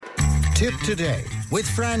Tip Today with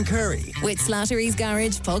Fran Curry. With Slattery's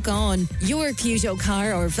Garage, Puck On. Your Peugeot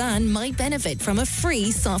car or van might benefit from a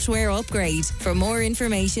free software upgrade. For more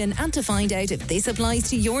information and to find out if this applies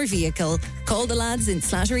to your vehicle, call the lads in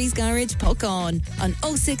Slattery's Garage, Puck On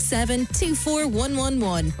 067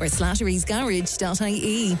 24111 or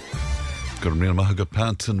slatterysgarage.ie. Good morning, Mahagat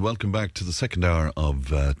Pant, and welcome back to the second hour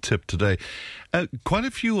of Tip Today. Quite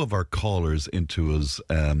a few of our callers into us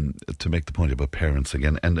to make the point about parents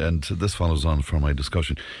again, and this follows on from my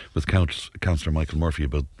discussion with Councillor Michael Murphy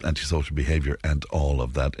about antisocial behaviour and all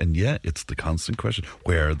of that. And yeah, it's the constant question: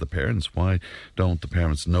 where are the parents? Why don't the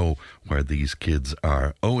parents know where these kids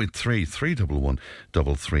are? 083 311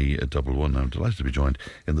 3311. I'm delighted to be joined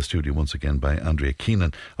in the studio once again by Andrea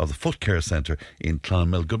Keenan of the Foot Care Centre in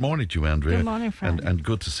Clonmel. Good morning to you, Andrea. Good morning, Frank. And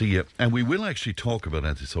good to see you. And we will actually talk about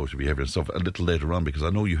antisocial behaviour and stuff a little later on, because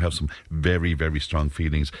I know you have some very, very strong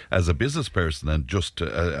feelings as a business person and just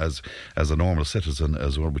as a normal citizen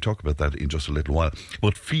as well. We'll talk about that in just a little while.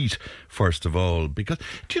 But feet, first of all, because,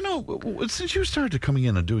 do you know, since you started coming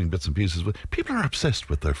in and doing bits and pieces, people are obsessed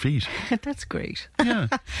with their feet. That's great. Yeah.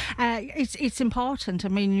 It's important. I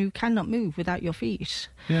mean, you cannot move without your feet.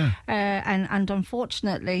 Yeah. And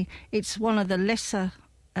unfortunately, it's one of the lesser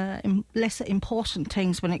important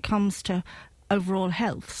things when it comes to overall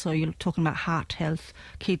health. So you're talking about heart health,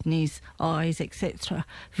 kidneys, eyes, etc.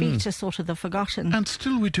 Feet are sort of the forgotten. And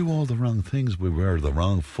still we do all the wrong things. We wear the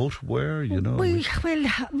wrong footwear, you know. Well,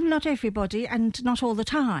 not everybody and not all the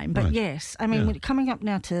time, but right. Yes. I mean, coming up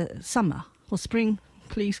now to summer or spring,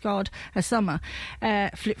 please God, a summer,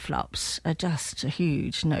 flip-flops are just a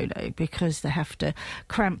huge no-no because they have to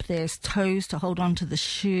cramp their toes to hold on to the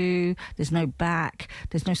shoe. There's no back.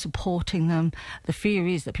 There's no supporting them. The fear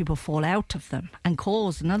is that people fall out of them and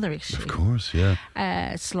cause another issue. Of course, yeah.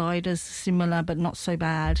 Sliders, similar, but not so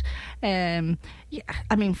bad. I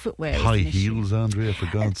mean, footwear High is an heels, issue. Andrea, for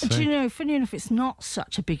God's sake. Do you know, funny enough, it's not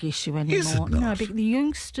such a big issue anymore. Is it not? No, but the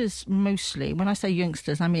youngsters mostly, when I say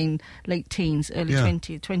youngsters, I mean late teens, early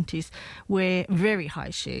 20s, wear very high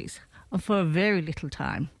shoes for a very little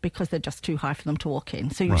time because they're just too high for them to walk in.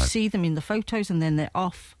 So you see them in the photos and then they're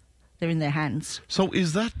off. They're in their hands. So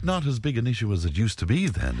is that not as big an issue as it used to be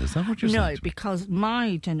then? Is that what you're saying? No, because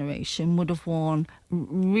my generation would have worn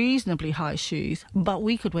reasonably high shoes, but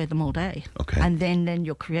we could wear them all day. Okay. And then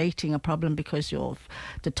you're creating a problem because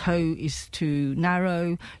the toe is too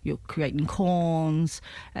narrow, you're creating corns,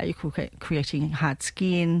 you're creating hard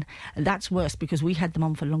skin. And that's worse because we had them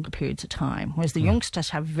on for longer periods of time, whereas the youngsters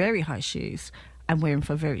have very high shoes and wear them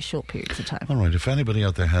for very short periods of time. All right, if anybody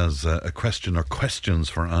out there has a question or questions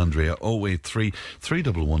for Andrea, 083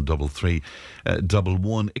 311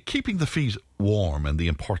 3311. Keeping the feet warm and the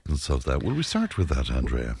importance of that. Will we start with that,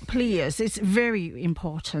 Andrea? Please, it's very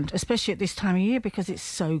important, especially at this time of year because it's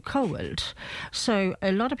so cold. So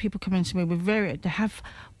a lot of people come into me with they have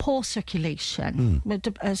poor circulation.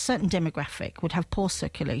 A certain demographic would have poor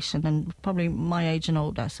circulation, and probably my age and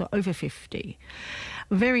older, so over 50.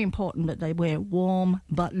 Very important that they wear warm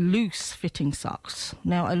but loose fitting socks.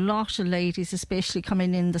 Now, a lot of ladies, especially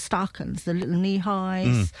coming in the stockings, the little knee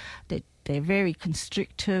highs, they're very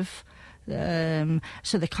constrictive.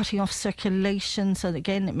 So they're cutting off circulation, so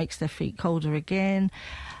again it makes their feet colder again.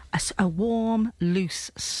 A warm,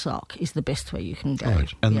 loose sock is the best way you can go.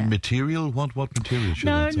 Right. And material? What material should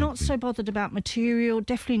that not be? so bothered about material.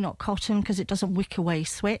 Definitely not cotton because it doesn't wick away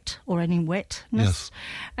sweat or any wetness.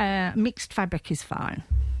 Yes. Mixed fabric is fine.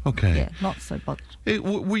 Okay. Yeah, not so bothered.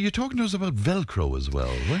 Were you talking to us about Velcro as well?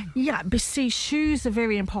 Right? Yeah, but see, shoes are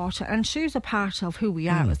very important, and shoes are part of who we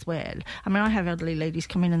are as well. I mean, I have elderly ladies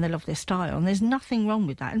come in and they love their style, and there's nothing wrong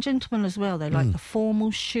with that. And gentlemen as well, they like the formal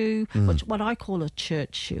shoe, what I call a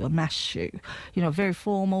church shoe, a mass shoe. You know, very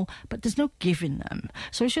formal, but there's no give in them.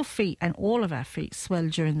 So as your feet, and all of our feet, swell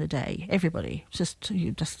during the day, everybody, just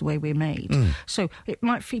the way we're made. So it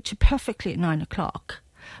might feature perfectly at 9 o'clock,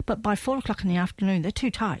 but by 4 o'clock in the afternoon, they're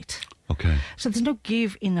too tight. Okay. So there's no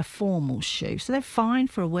give in a formal shoe. So they're fine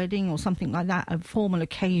for a wedding or something like that, a formal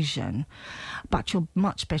occasion, but you're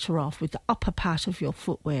much better off with the upper part of your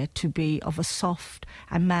footwear to be of a soft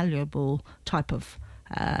and malleable type of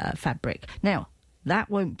fabric. Now,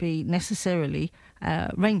 that won't be necessarily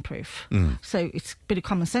rainproof. So it's a bit of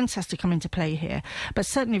common sense has to come into play here. But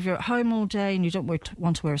certainly if you're at home all day and you don't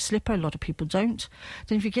want to wear a slipper, a lot of people don't,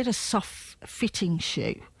 then if you get a soft fitting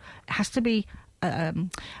shoe, it has to be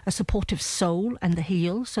a supportive sole and the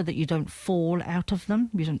heel so that you don't fall out of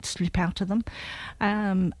them, you don't slip out of them.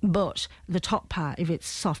 But the top part, if it's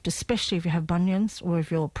soft, especially if you have bunions or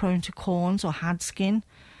if you're prone to corns or hard skin,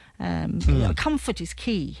 comfort is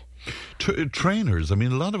key. Trainers, I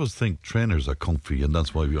mean, a lot of us think trainers are comfy and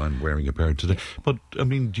that's why I'm wearing a pair today. But, I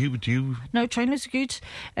mean, do you... No, trainers are good.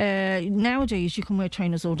 Nowadays, you can wear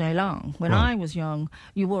trainers all day long. When Right. I was young,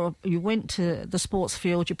 you went to the sports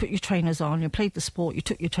field, you put your trainers on, you played the sport, you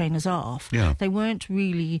took your trainers off. Yeah. They weren't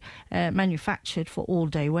really manufactured for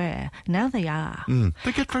all-day wear. Now they are.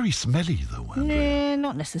 They get very smelly, though, Andrea. No,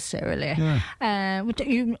 not necessarily. Yeah.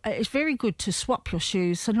 It's very good to swap your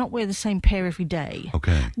shoes, so not wear the same pair every day.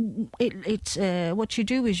 Okay. It's what you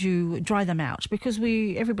do is you dry them out because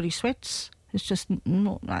everybody sweats. It's just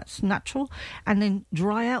that's natural. And then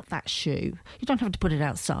dry out that shoe. You don't have to put it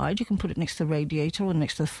outside. You can put it next to the radiator or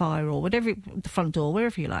next to the fire or whatever, the front door,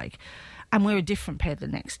 wherever you like. And wear a different pair the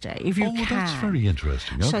next day if you can. That's very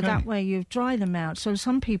interesting. Okay. So that way you dry them out. So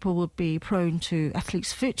some people would be prone to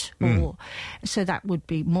athlete's foot, or so that would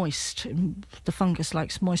be moist. The fungus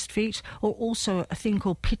likes moist feet, or also a thing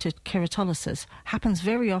called pitted keratolysis. Happens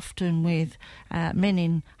very often with men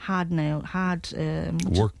in hard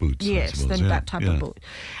work boots. Yes, I suppose. then that type of boot.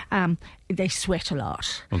 They sweat a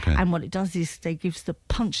lot. Okay. And what it does is they gives the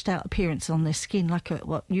punched out appearance on their skin like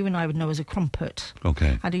what you and I would know as a crumpet.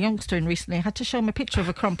 Okay. I had a youngster in recently. I had to show him a picture of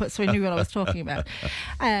a crumpet so he knew what I was talking about.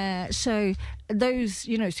 So those,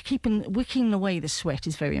 wicking away the sweat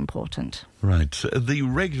is very important. Right. The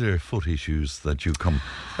regular foot issues that you come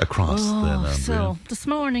across then, Andrea. So this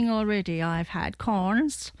morning already I've had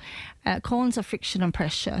corns. Corns are friction and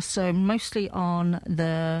pressure, so mostly on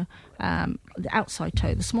the outside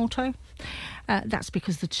toe, the small toe. That's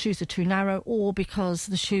because the shoes are too narrow or because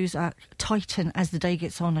the shoes are tighten as the day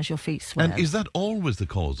gets on as your feet swell. And is that always the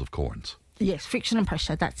cause of corns? Yes, friction and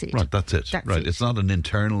pressure, that's it. Right, that's it. That's right, it. it's not an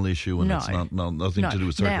internal issue and No. it's nothing to do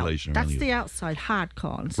with circulation now, or that's anything. the outside hard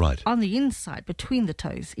corns. Right. On the inside, between the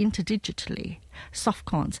toes, interdigitally, soft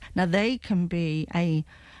corns. Now, they can be a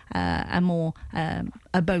more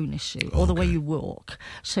a bone issue or the way you walk.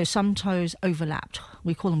 So some toes overlapped.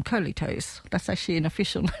 We call them curly toes. That's actually an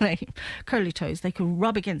official name. Curly toes. They can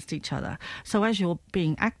rub against each other. So as you're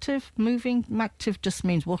being active, moving, active just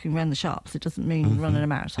means walking around the shops. It doesn't mean running a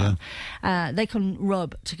marathon. They can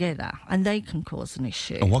rub together and they can cause an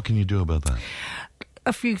issue. And what can you do about that?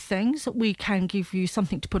 A few things. We can give you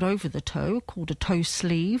something to put over the toe called a toe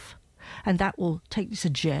sleeve. And that will take, it's a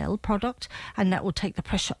gel product, and that will take the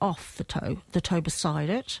pressure off the toe beside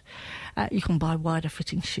it. You can buy wider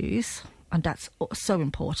fitting shoes, and that's so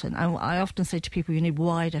important. I often say to people, you need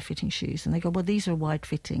wider fitting shoes, and they go, well, these are wide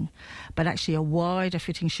fitting. But actually a wider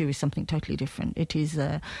fitting shoe is something totally different. It is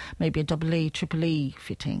maybe a double E, triple E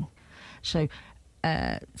fitting. So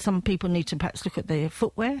some people need to perhaps look at their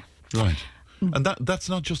footwear. Right. And that's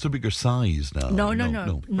not just a bigger size now. No.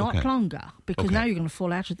 Not Okay. longer, because Okay. now you're going to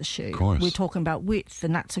fall out of the shoe. Of course. We're talking about width,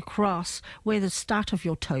 and that's across where the start of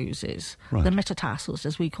your toes is, Right. the metatarsals,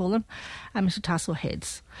 as we call them, and metatarsal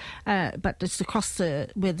heads. But it's across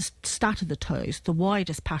where the start of the toes, the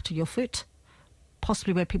widest part of your foot,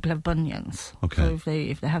 possibly where people have bunions. Okay. So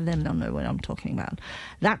if they have them, they'll know what I'm talking about.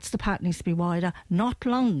 That's the part that needs to be wider, not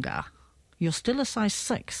longer. You're still a size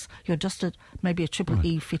 6. You're just maybe a triple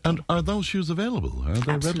E fitting. And are those shoes available? Are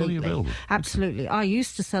they readily available? Absolutely. I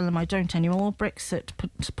used to sell them. I don't anymore. Brexit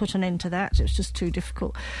put an end to that. It was just too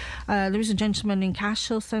difficult. There is a gentleman in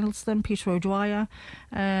Cashel sells them, Peter O'Dwyer.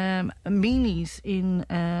 Meanies in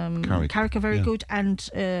Carrick are very good. And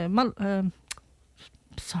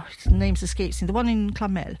sorry, the name's escapes me. The one in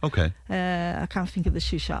Clonmel. Okay. I can't think of the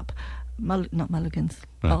shoe shop. Not Mulligan's.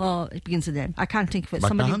 Right. Oh, it begins with them. I can't think of it.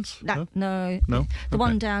 McMahon's? No. No? The Okay.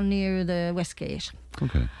 one down near the Westgate.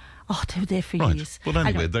 Okay. Oh, they were there for Right. years. But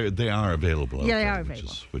anyway, they are available. Yeah, out they there, are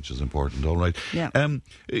available. Which is important. All right. Yeah.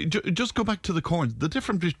 Just go back to the corn. The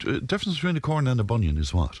difference between a corn and a bunion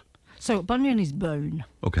is what? So bunion is bone.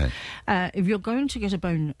 Okay. If you're going to get a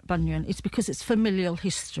bunion, it's because it's familial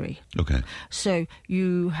history. Okay. So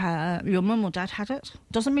your mum or dad had it.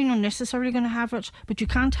 Doesn't mean you're necessarily going to have it, but you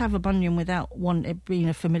can't have a bunion without it being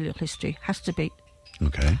a familial history. Has to be.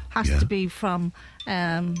 Okay. Has to be from.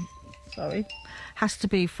 Has to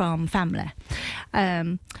be from family.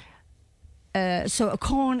 So a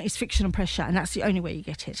corn is friction and pressure, and that's the only way you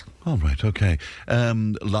get it. All right, okay.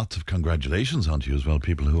 Lots of congratulations on to you as well,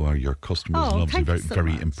 people who are your customers and obviously thank you so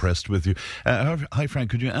very much. impressed with you. Hi, Frank,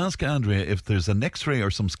 could you ask Andrea if there's an X-ray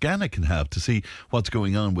or some scan I can have to see what's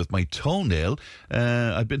going on with my toenail?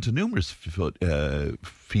 I've been to numerous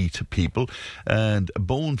feet people. And a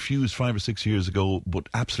bone fused 5 or 6 years ago, but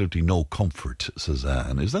absolutely no comfort, says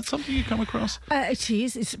Anne. Is that something you come across? It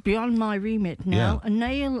is. It's beyond my remit now. Yeah. A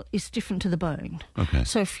nail is different to the bone. Okay.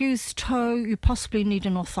 So a fused toe, you possibly need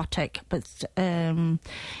an orthotic, but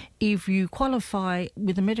if you qualify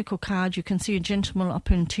with a medical card, you can see a gentleman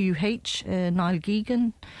up in TUH, Niall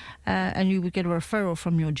Geegan, and you would get a referral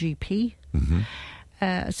from your GP.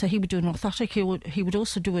 So he would do an orthotic. He would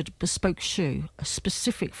also do a bespoke shoe,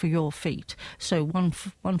 specific for your feet. So one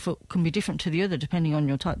foot can be different to the other depending on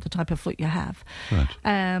the type of foot you have.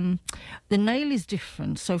 Right. The nail is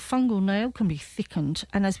different. So fungal nail can be thickened,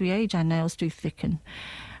 and as we age, our nails do thicken.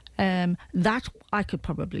 That I could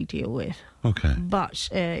probably deal with. Okay. But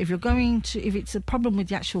if it's a problem with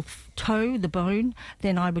the actual toe, the bone,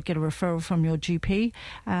 then I would get a referral from your GP.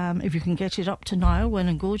 If you can get it up to Niall, well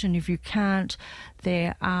and good. And if you can't,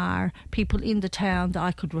 there are people in the town that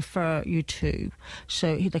I could refer you to. So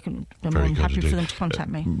I'm more than happy for them to contact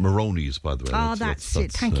me. Maroney's, by the way. That's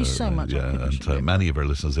it. Thank you so much. Yeah, and many of our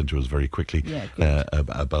listeners into us very quickly Yeah,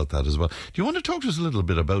 about that as well. Do you want to talk to us a little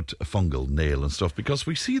bit about fungal nail and stuff? Because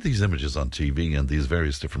we see these images on TV and these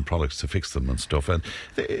various different products to fix them and stuff, and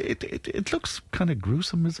it looks kind of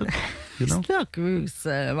gruesome, is it? You know? It's not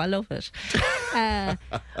gruesome. I love it.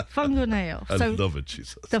 Fungal nail. I love it, she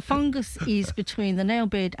says. The fungus is between the nail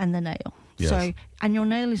bed and the nail. Yes. So, and your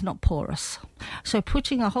nail is not porous. So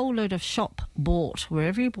putting a whole load of shop bought,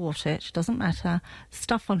 wherever you bought it, doesn't matter,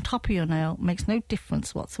 stuff on top of your nail makes no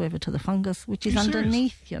difference whatsoever to the fungus, which is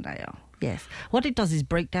underneath your nail. Yes. What it does is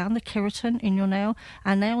break down the keratin in your nail.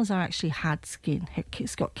 Our nails are actually hard skin.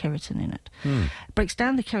 It's got keratin in it. It breaks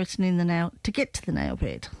down the keratin in the nail to get to the nail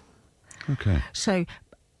bed. Okay. So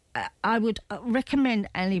I would recommend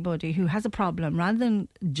anybody who has a problem, rather than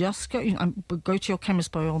just go to your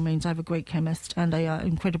chemist by all means. I have a great chemist and they are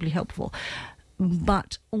incredibly helpful.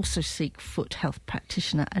 But also seek foot health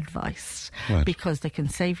practitioner advice, right, because they can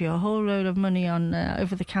save you a whole load of money on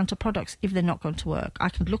over-the-counter products if they're not going to work. I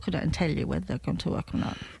can look at it and tell you whether they're going to work or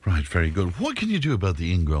not. Right, very good. What can you do about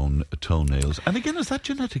the ingrown toenails? And again, is that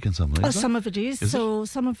genetic in some way? Some of it is.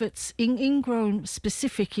 Some of it's ingrown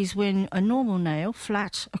specific is when a normal nail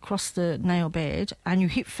flat across the nail bed and you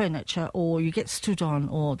hit furniture or you get stood on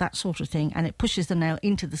or that sort of thing, and it pushes the nail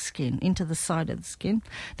into the skin, into the side of the skin.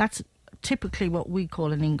 That's typically what we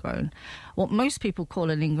call an ingrown. What most people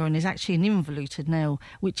call an ingrown is actually an involuted nail,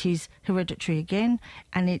 which is hereditary again,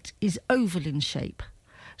 and it is oval in shape.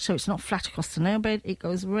 So it's not flat across the nail bed, it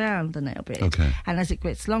goes round the nail bed. Okay. And as it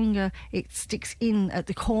gets longer, it sticks in at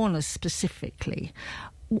the corners specifically.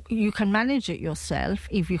 You can manage it yourself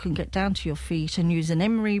if you can get down to your feet and use an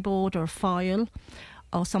emery board or a file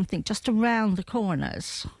or something just around the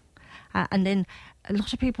corners. And then a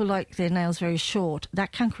lot of people like their nails very short.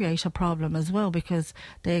 That can create a problem as well because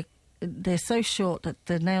they're so short that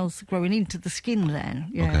the nails growing into the skin then.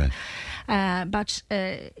 Yeah.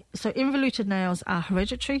 Okay. So involuted nails are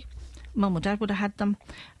hereditary. Mum or Dad would have had them.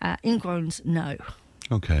 Ingrowns, no.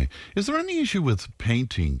 Okay. Is there any issue with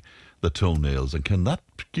painting the toenails, and can that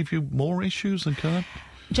give you more issues? And can that...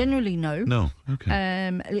 Generally, no. No.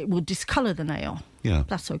 Okay. It will discolour the nail. Yeah.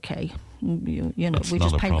 That's okay. You know, That's we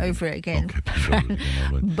not just a paint problem. over it again. Okay, paint over it again,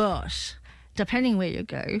 all right. But depending where you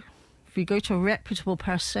go, if you go to a reputable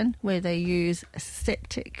person where they use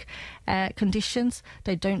aseptic conditions,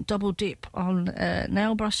 they don't double dip on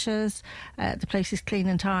nail brushes, the place is clean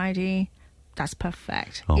and tidy, that's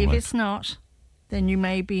perfect. All if right. it's not, then you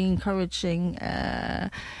may be encouraging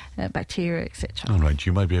bacteria, etc. All right,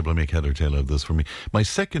 you might be able to make head or tail of this for me. My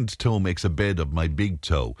second toe makes a bed of my big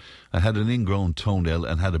toe. I had an ingrown toenail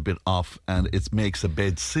and had a bit off, and it makes a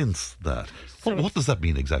bed since that. So What does that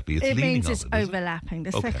mean exactly? It's it leaning means on it's it, is it? overlapping.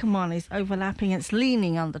 The Okay. second one is overlapping. It's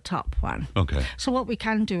leaning on the top one. Okay. So what we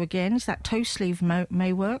can do again is that toe sleeve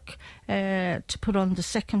may work to put on the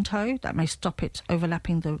second toe. That may stop it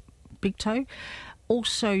overlapping the big toe.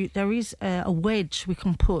 Also, there is a wedge we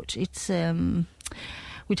can put. It's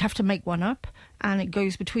we'd have to make one up, and it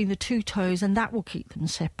goes between the two toes, and that will keep them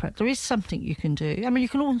separate. There is something you can do. I mean, you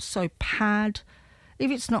can also pad if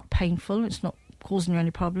it's not painful. It's not causing you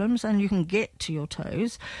any problems, and you can get to your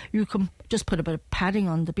toes. You can just put a bit of padding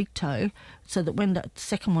on the big toe so that when the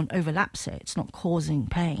second one overlaps it, it's not causing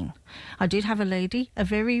pain. I did have a lady, a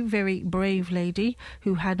very, very brave lady,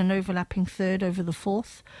 who had an overlapping third over the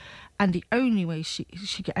fourth. And the only way she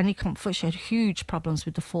got any comfort, she had huge problems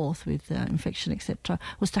with the fourth, with infection, etc.,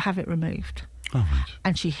 was to have it removed. All right.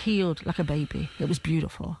 And she healed like a baby. It was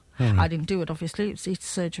beautiful. All right. I didn't do it, obviously. It's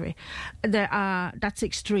surgery. That's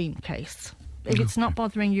extreme case. If it's not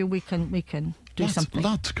bothering you, we can do something.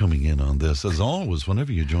 Lots coming in on this, as always.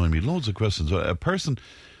 Whenever you join me, loads of questions. A person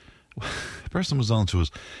was on to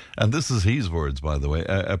us, and this is his words, by the way.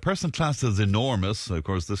 A person classed as enormous. Of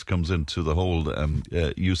course, this comes into the whole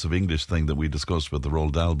use of English thing that we discussed with the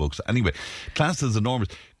Roald Dahl books. Anyway, classed as enormous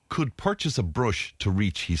could purchase a brush to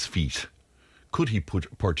reach his feet. Could he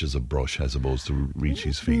purchase a brush as opposed to reach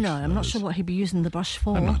his feet? No, I'm not sure what he'd be using the brush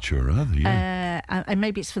for. I'm not sure either, yeah. And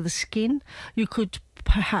maybe it's for the skin. You could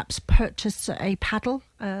perhaps purchase a paddle,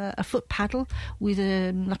 a foot paddle with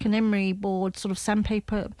like an emery board sort of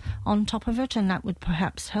sandpaper on top of it, and that would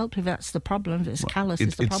perhaps help if that's the problem, if it's callous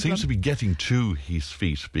is the problem. It seems to be getting to his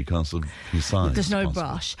feet because of his size. There's no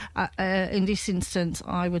brush. In this instance,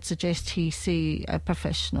 I would suggest he see a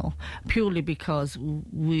professional, purely because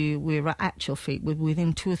we're at your feet. We're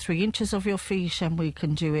within 2 or 3 inches of your feet, and we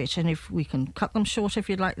can do it. And if we can cut them short if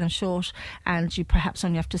you'd like them short, and you perhaps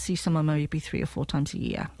only have to see someone maybe 3 or 4 times a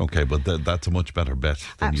year. Okay, but that's a much better bet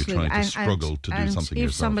than Absolutely. you trying to struggle to do something if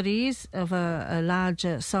yourself. Somebody is of a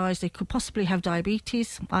larger size, they could possibly have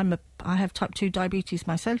diabetes. I have type 2 diabetes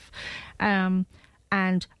myself.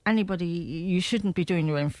 And anybody, you shouldn't be doing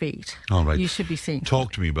your own feet. All right. You should be seeing.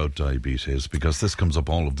 Talk to me about diabetes, because this comes up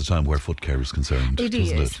all of the time where foot care is concerned. It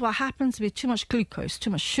is. What happens with too much glucose,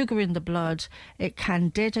 too much sugar in the blood, it can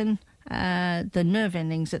deaden the nerve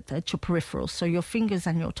endings at your peripherals, so your fingers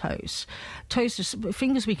and your toes.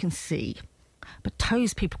 Fingers we can see, but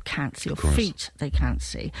toes people can't see, or feet they can't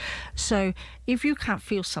see. So if you can't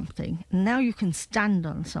feel something, now you can stand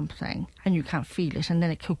on something and you can't feel it, and then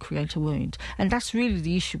it could create a wound. And that's really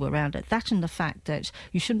the issue around it. That and the fact that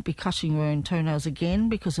you shouldn't be cutting your own toenails again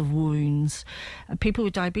because of wounds. People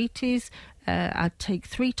with diabetes, I'd take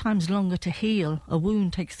 3 times longer to heal. A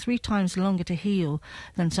wound takes 3 times longer to heal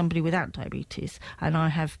than somebody without diabetes. And I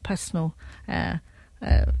have personal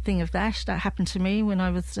thing of that happened to me when I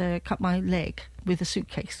was cut my leg with a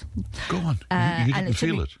suitcase. Go on. You didn't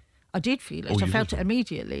feel it? I did feel it. I felt it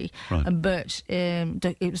immediately, right. But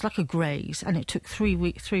it was like a graze, and it took 3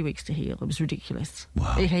 weeks to heal. It was ridiculous.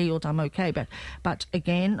 Wow. It healed, I'm okay, but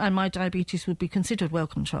again, and my diabetes would be considered well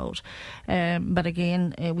controlled. But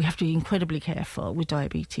again, we have to be incredibly careful with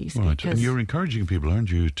diabetes. Right, and you're encouraging people, aren't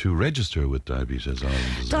you, to register with Diabetes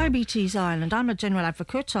Ireland? Diabetes Ireland. I'm a general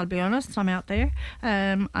advocate, I'll be honest. I'm out there.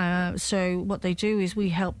 So what they do is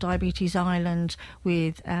we help Diabetes Ireland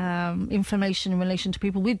with information in relation to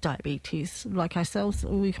people with diabetes. Like ourselves,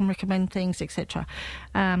 we can recommend things, etc.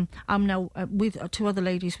 I'm now with 2 other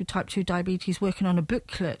ladies with type 2 diabetes working on a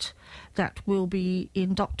booklet that will be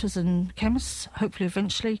in doctors and chemists, hopefully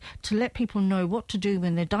eventually, to let people know what to do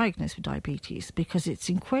when they're diagnosed with diabetes, because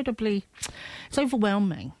it's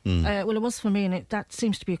overwhelming. Well, it was for me, and that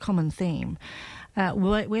seems to be a common theme.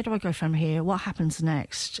 Where do I go from here? What happens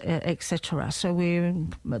next, etc. So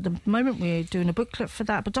at the moment we're doing a booklet for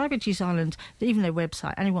that. But Diabetes Ireland, even their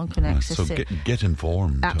website, anyone can access it. So get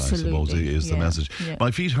informed. Absolutely. I suppose is the message. Yeah.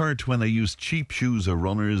 My feet hurt when I use cheap shoes or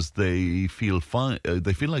runners. They feel fine.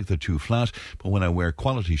 They feel like they're too flat. But when I wear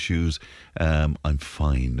quality shoes, I'm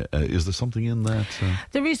fine. Is there something in that?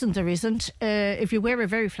 There isn't. If you wear a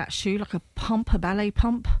very flat shoe, like a ballet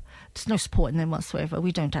pump, there's no support in them whatsoever.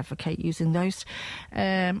 We don't advocate using those.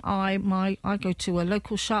 I go to a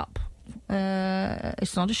local shop.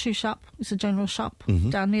 It's not a shoe shop, it's a general shop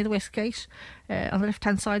down near the West Gate, on the left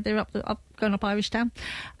hand side there, going up Irish Town,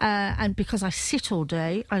 and because I sit all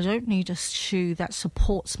day, I don't need a shoe that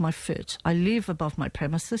supports my foot. I live above my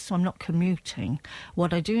premises, so I'm not commuting.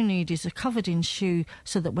 What I do need is a covered in shoe,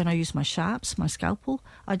 so that when I use my sharps, my scalpel,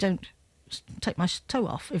 I don't take my toe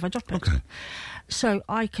off if I drop it. Okay. So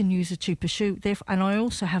I can use a cheaper shoe, and I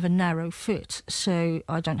also have a narrow foot, so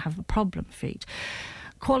I don't have a problem feet.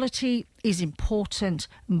 Quality is important,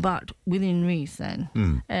 but within reason.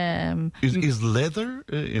 Is leather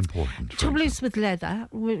important? Trouble is with leather,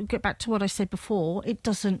 we'll get back to what I said before, it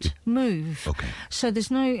doesn't move. Okay. So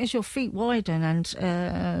there's no, as your feet widen and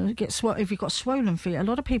if you've got swollen feet, a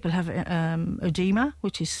lot of people have edema,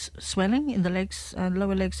 which is swelling in the legs,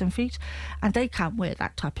 lower legs and feet, and they can't wear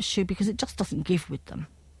that type of shoe because it just doesn't give with them.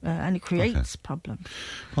 And it creates problems.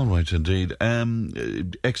 All right, indeed.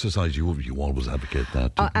 Exercise, you always advocate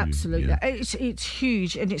that. Absolutely. Yeah. It's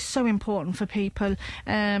huge, and it's so important for people.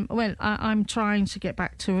 I'm trying to get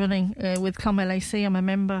back to running with Com LAC. I'm a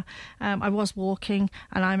member. I was walking,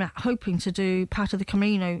 and I'm hoping to do part of the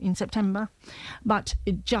Camino in September. But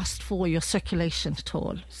just for your circulation at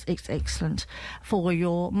all, it's excellent. For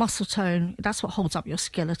your muscle tone, that's what holds up your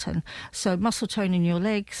skeleton. So muscle tone in your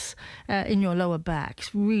legs, in your lower back,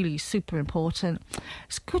 really super important.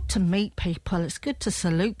 It's good to meet people. It's good to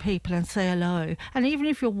salute people and say hello. And even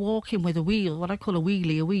if you're walking with a wheel, what I call a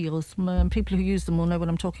wheelie, wheels, people who use them will know what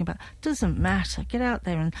I'm talking about. Doesn't matter. Get out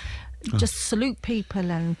there and just salute people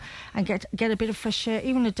and get a bit of fresh air.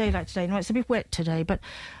 Even a day like today. It's a bit wet today, but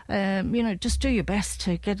just do your best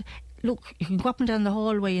to get. Look, you can go up and down the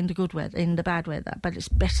hallway in the good weather, in the bad weather, but it's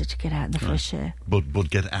better to get out in the fresh air. But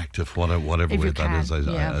get active, whatever way that is,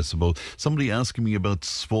 I suppose. Somebody asking me about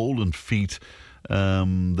swollen feet.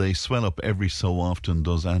 They swell up every so often.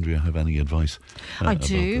 Does Andrea have any advice? I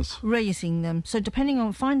do. This? Raising them. So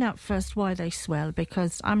find out first why they swell,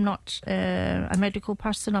 because I'm not a medical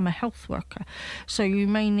person, I'm a health worker. So you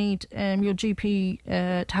may need your GP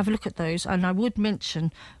to have a look at those. And I would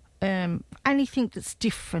mention anything that's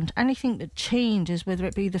different, anything that changes, whether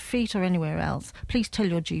it be the feet or anywhere else, please tell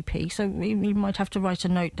your GP. So you might have to write a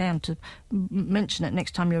note down to mention it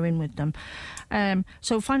next time you're in with them.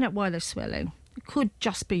 So find out why they're swelling. It could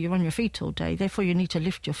just be you're on your feet all day, therefore you need to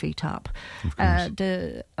lift your feet up. I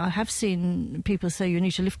have seen people say you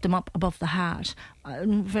need to lift them up above the heart.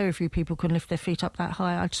 Very few people can lift their feet up that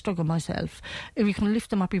high. I'd struggle myself. If you can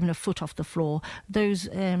lift them up even a foot off the floor, those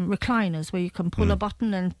recliners where you can pull a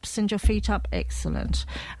button and send your feet up, excellent.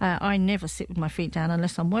 I never sit with my feet down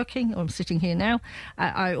unless I'm working, or I'm sitting here now.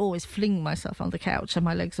 I always fling myself on the couch and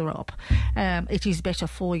my legs are up. It is better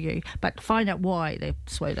for you, but find out why they're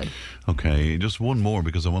swollen. Okay, just one more,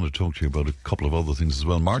 because I want to talk to you about a couple of other things as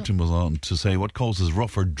well. Martin was on to say what causes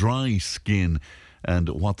rough or dry skin, and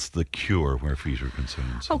what's the cure where feet are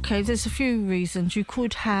concerned? Okay, there's a few reasons. You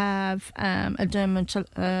could have a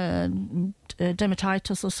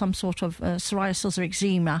dermatitis or some sort of psoriasis or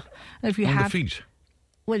eczema. If you the feet?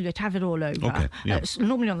 Well, you'd have it all over. Okay, yeah. It's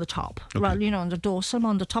normally on the top. Okay. Well, on the dorsum,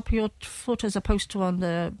 on the top of your foot, as opposed to on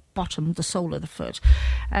the bottom, the sole of the foot.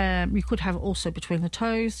 You could have it also between the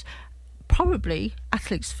toes. Probably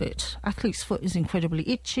athlete's foot. Athlete's foot is incredibly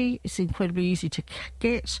itchy. It's incredibly easy to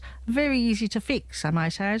get. Very easy to fix, I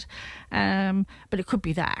might add. But it could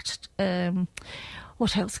be that.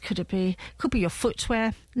 What else could it be? Could be your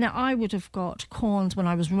footwear. Now, I would have got corns when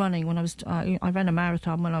I was running. I ran a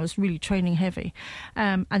marathon when I was really training heavy.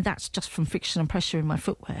 And that's just from friction and pressure in my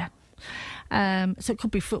footwear. So it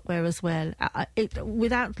could be footwear as well.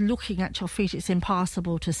 Without looking at your feet, it's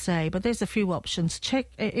impossible to say, but there's a few options. Check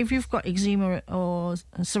if you've got eczema or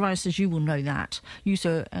psoriasis, you will know that. Get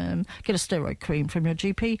a steroid cream from your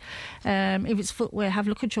GP. If it's footwear, have a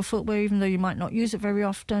look at your footwear, even though you might not use it very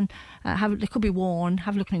often. They could be worn.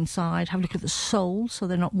 Have a look inside. Have a look at the sole, so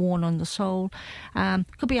they're not worn on the sole.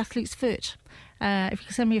 Could be athlete's foot. If you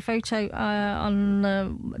can send me a photo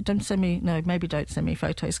don't send me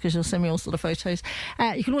photos, because you'll send me all sort of photos.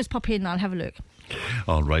 You can always pop in and I'll have a look.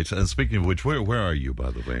 All right. And speaking of which, where are you, by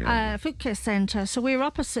the way? Foot Care Centre. So we're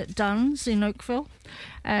opposite Dunn's in Oakville.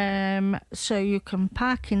 So you can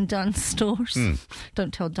park in Dunn's stores.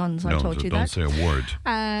 Don't tell Dunn's I told you that. Don't say a word.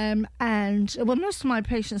 And most of my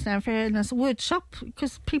patients now, in fairness, would shop,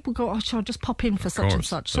 because people go, sure, I'll just pop in for such and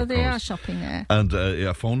such. So they are shopping there. And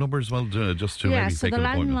a phone number as well, just to maybe take an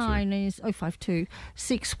appointment. Yeah, so the landline is 052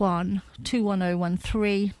 61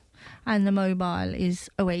 21013, and the mobile is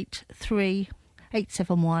 083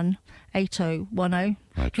 871 8010.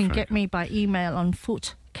 You can get me by email on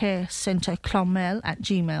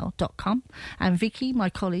footcarecentre@gmail.com. And Vicky, my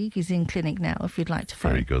colleague, is in clinic now if you'd like to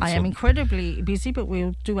phone. Very good. I am incredibly busy, but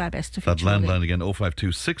we'll do our best to fit that landline again,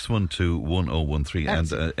 052 612 1013.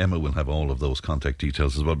 And Emma will have all of those contact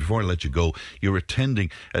details as well. Before I let you go, you're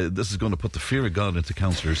attending, this is going to put the fear of God into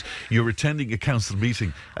counsellors, you're attending a council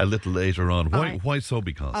meeting a little later on. Why so?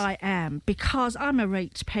 Because I am. Because I'm a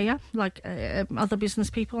ratepayer, like other business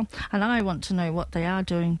people, and I want to know what they are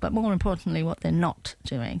doing, but more importantly, what they're not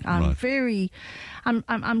doing. I'm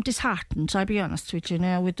disheartened, I'll be honest with you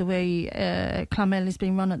now, with the way Clonmel is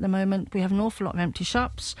being run at the moment. We have an awful lot of empty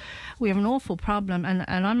shops. We have an awful problem, and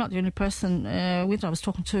I'm not the only person with it. I was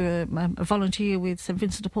talking to a volunteer with St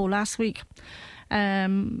Vincent de Paul last week. I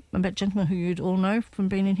met a gentleman who you'd all know from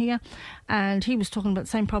being in here, and he was talking about the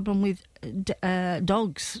same problem with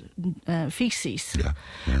dogs' feces. Yeah.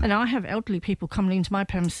 And I have elderly people coming into my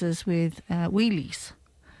premises with wheelies.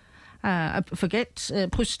 Forget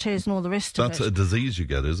push chairs and all the rest of it. That's a disease you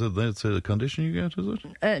get, is it? That's a condition you get, is it?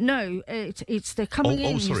 No, it's they're coming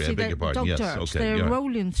in. Oh, sorry, I beg your pardon. Yes, okay, they're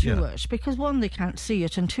rolling through it, because one, they can't see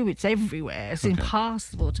it, and two, it's everywhere. It's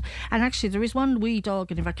impossible. And actually, there is one wee dog,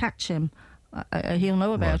 and if I catch him, he'll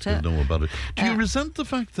know about it. He'll know about it. Do you resent the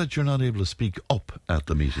fact that you're not able to speak up at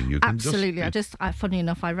the meeting? You can absolutely. Funny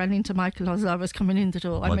enough, I ran into Michael as I was coming in the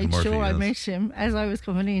door. Michael Murphy, I met him as I was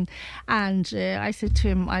coming in, and I said to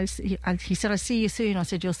him, he said, "I see you soon." I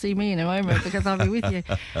said, "You'll see me in a moment because I'll be with you."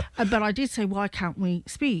 But I did say, "Why can't we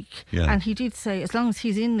speak?" Yeah. And he did say, "As long as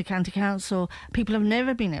he's in the county council, people have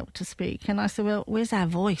never been able to speak." And I said, "Well, where's our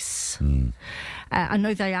voice?" I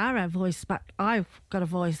know they are our voice, but I've got a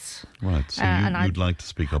voice. Right, so you'd like to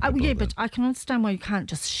speak up about yeah, that. but I can understand why you can't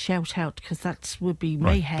just shout out, because that would be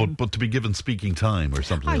mayhem. But to be given speaking time or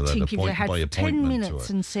something like that, I think if you had 10 minutes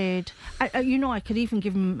and said, I could even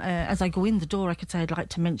give them, as I go in the door, I could say, "I'd like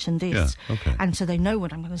to mention this." Yeah, okay. And so they know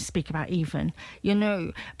what I'm going to speak about even,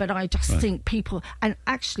 But I just think people, and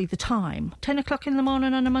actually the time, 10 o'clock in the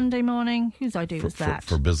morning on a Monday morning, whose idea was that?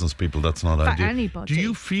 For business people, that's not for ideal. Anybody. Do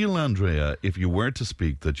you feel, Andrea, if you were to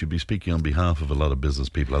speak, that you'd be speaking on behalf of a lot of business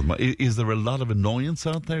people? Is there a lot of annoyance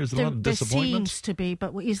out there? Is there a lot of disappointment? There seems to be,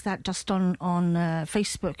 but is that just on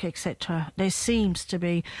Facebook, etc.? There seems to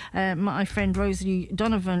be. My friend Rosie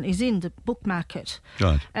Donovan is in the book market,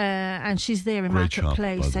 right. And she's there in Great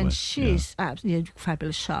Marketplace, shop, by the way. and she's absolutely a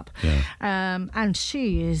fabulous shop. Yeah. And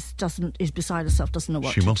she is beside herself, doesn't know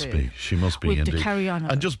what She to must do. be. She must be with indeed. the carry on.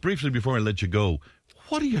 And just briefly before I let you go,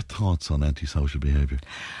 what are your thoughts on antisocial behaviour?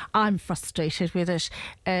 I'm frustrated with it.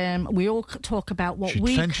 We all talk about what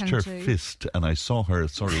we can do. She clenched her fist, and I saw her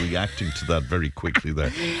sort of reacting to that very quickly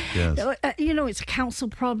there. Yes. It's a council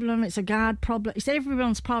problem, it's a guard problem, it's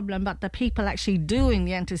everyone's problem, but the people actually doing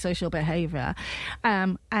the antisocial behaviour,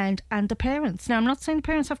 and the parents. Now, I'm not saying the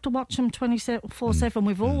parents have to watch them 24/7.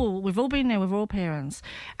 We've all been there with all parents,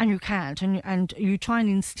 and you can't, and you try and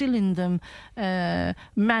instill in them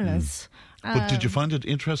manners. But did you find it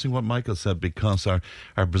interesting what Michael said? Because our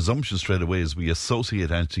presumption straight away is we associate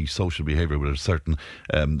antisocial behaviour with a certain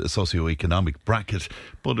socioeconomic bracket.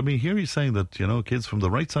 But I mean, here he's saying that, kids from the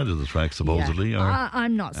right side of the track supposedly are.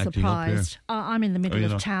 I'm not surprised. I'm in the middle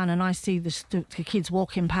of town and I see the kids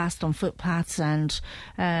walking past on footpaths, and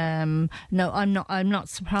no, I'm not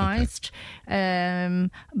surprised. Okay.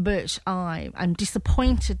 But I'm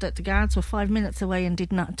disappointed that the guards were 5 minutes away and it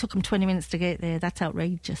took them 20 minutes to get there. That's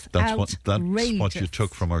outrageous. That's what you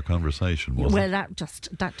took from our conversation, wasn't it? Well,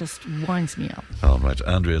 that just winds me up. All right,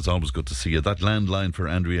 Andrea, it's always good to see you. That landline for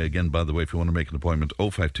Andrea, again, by the way, if you want to make an appointment,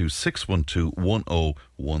 052 612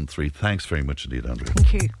 1013. Thanks very much indeed, Andrea.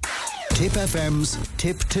 Thank you. Tip FM's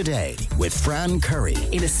Tip Today with Fran Curry.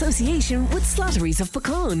 In association with Slattery's of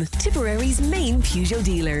Pecan, Tipperary's main Peugeot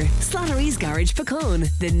dealer. Slattery's Garage Pecan,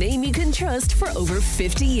 the name you can trust for over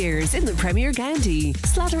 50 years in the Premier County.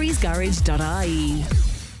 Slattery'sGarage.ie.